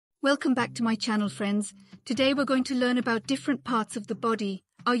Welcome back to my channel, friends. Today we're going to learn about different parts of the body.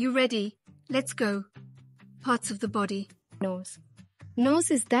 Are you ready? Let's go. Parts of the body. Nose.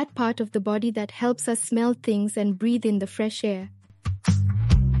 Nose is that part of the body that helps us smell things and breathe in the fresh air.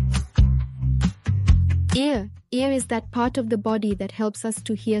 Ear. Ear is that part of the body that helps us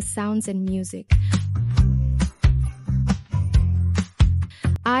to hear sounds and music.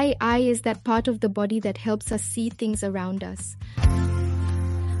 Eye. Eye is that part of the body that helps us see things around us.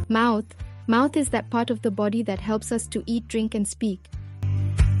 Mouth. Mouth is that part of the body that helps us to eat, drink, and speak.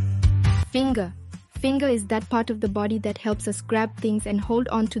 Finger. Finger is that part of the body that helps us grab things and hold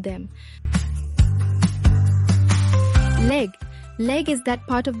on to them. Leg. Leg is that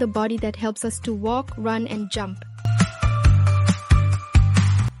part of the body that helps us to walk, run, and jump.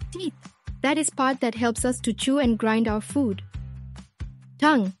 Teeth. That is part that helps us to chew and grind our food.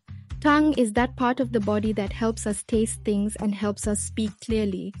 Tongue. Tongue is that part of the body that helps us taste things and helps us speak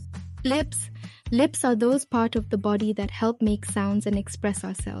clearly. Lips. Lips are those parts of the body that help make sounds and express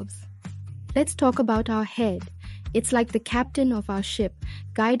ourselves. Let's talk about our head. It's like the captain of our ship,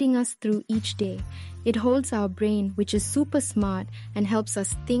 guiding us through each day. It holds our brain, which is super smart and helps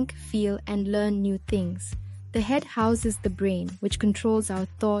us think, feel, and learn new things. The head houses the brain, which controls our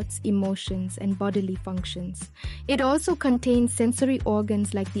thoughts, emotions, and bodily functions. It also contains sensory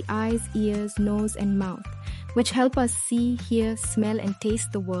organs like the eyes, ears, nose, and mouth, which help us see, hear, smell, and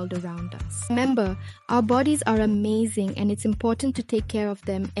taste the world around us. Remember, our bodies are amazing and it's important to take care of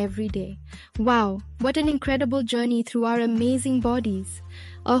them every day. Wow, what an incredible journey through our amazing bodies.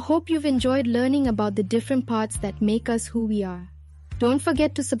 I hope you've enjoyed learning about the different parts that make us who we are. Don't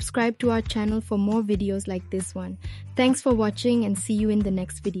forget to subscribe to our channel for more videos like this one. Thanks for watching and see you in the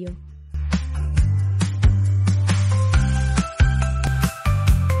next video.